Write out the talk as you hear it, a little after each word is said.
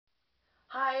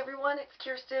Hi everyone, it's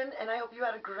Kirsten, and I hope you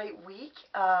had a great week.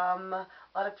 A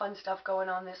lot of fun stuff going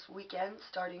on this weekend,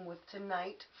 starting with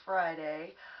tonight,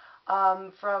 Friday.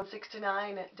 From 6 to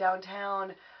 9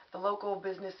 downtown, the local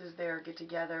businesses there get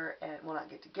together, and, well, not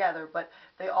get together, but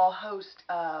they all host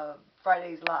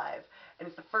Fridays Live. And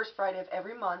it's the first Friday of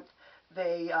every month.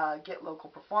 They get local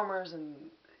performers and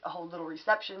a whole little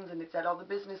receptions, and it's at all the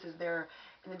businesses there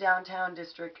in the downtown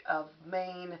district of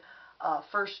Maine,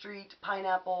 First Street,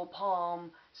 Pineapple,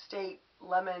 Palm, State,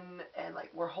 Lemon, and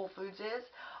like where Whole Foods is.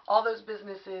 All those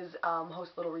businesses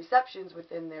host little receptions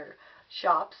within their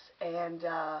shops and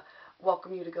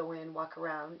welcome you to go in, walk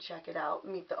around, check it out,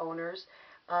 meet the owners,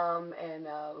 and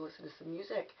listen to some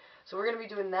music. So we're going to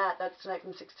be doing that. That's tonight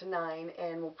from 6 to 9,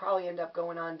 and we'll probably end up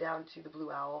going on down to the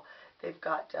Blue Owl. They've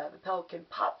got the Pelican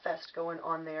Pop Fest going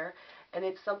on there, and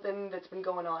it's something that's been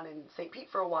going on in St. Pete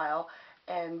for a while,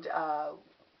 and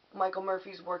Michael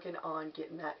Murphy's working on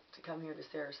getting that to come here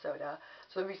to Sarasota.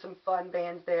 So there'll be some fun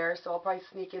bands there. So I'll probably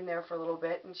sneak in there for a little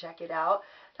bit and check it out.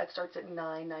 That starts at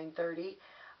 9:30.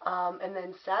 And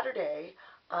then Saturday,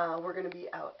 we're going to be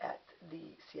out at the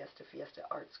Fiesta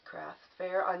Arts Crafts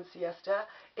Fair on Siesta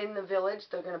in the village.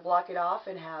 They're going to block it off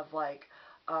and have like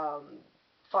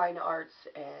fine arts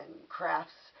and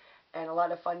crafts and a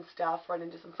lot of fun stuff. Run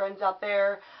into some friends out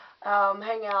there.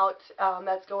 Hang out.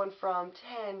 That's going from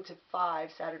 10 to 5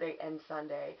 Saturday and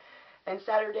Sunday. And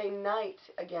Saturday night,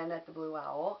 again at the Blue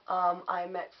Owl, I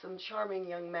met some charming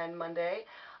young men Monday.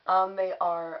 They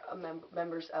are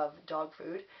members of Dog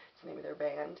Food. It's the name of their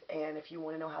band. And if you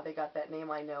want to know how they got that name,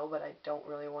 I know, but I don't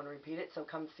really want to repeat it. So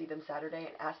come see them Saturday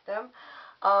and ask them.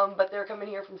 But they're coming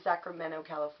here from Sacramento,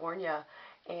 California.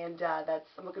 And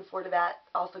I'm looking forward to that.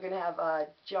 Also going to have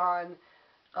John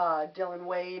Dylan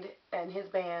Wade and his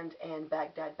band and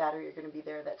Baghdad Battery are going to be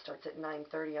there. That starts at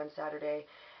 9:30 on Saturday.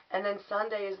 And then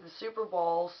Sunday is the Super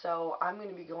Bowl, so I'm going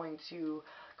to be going to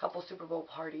a couple Super Bowl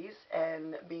parties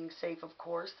and being safe, of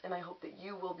course, and I hope that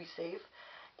you will be safe.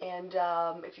 And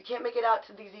if you can't make it out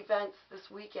to these events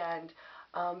this weekend,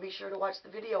 be sure to watch the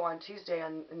video on Tuesday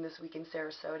in This Week in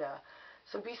Sarasota.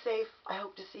 So be safe. I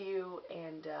hope to see you,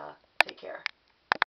 and take care.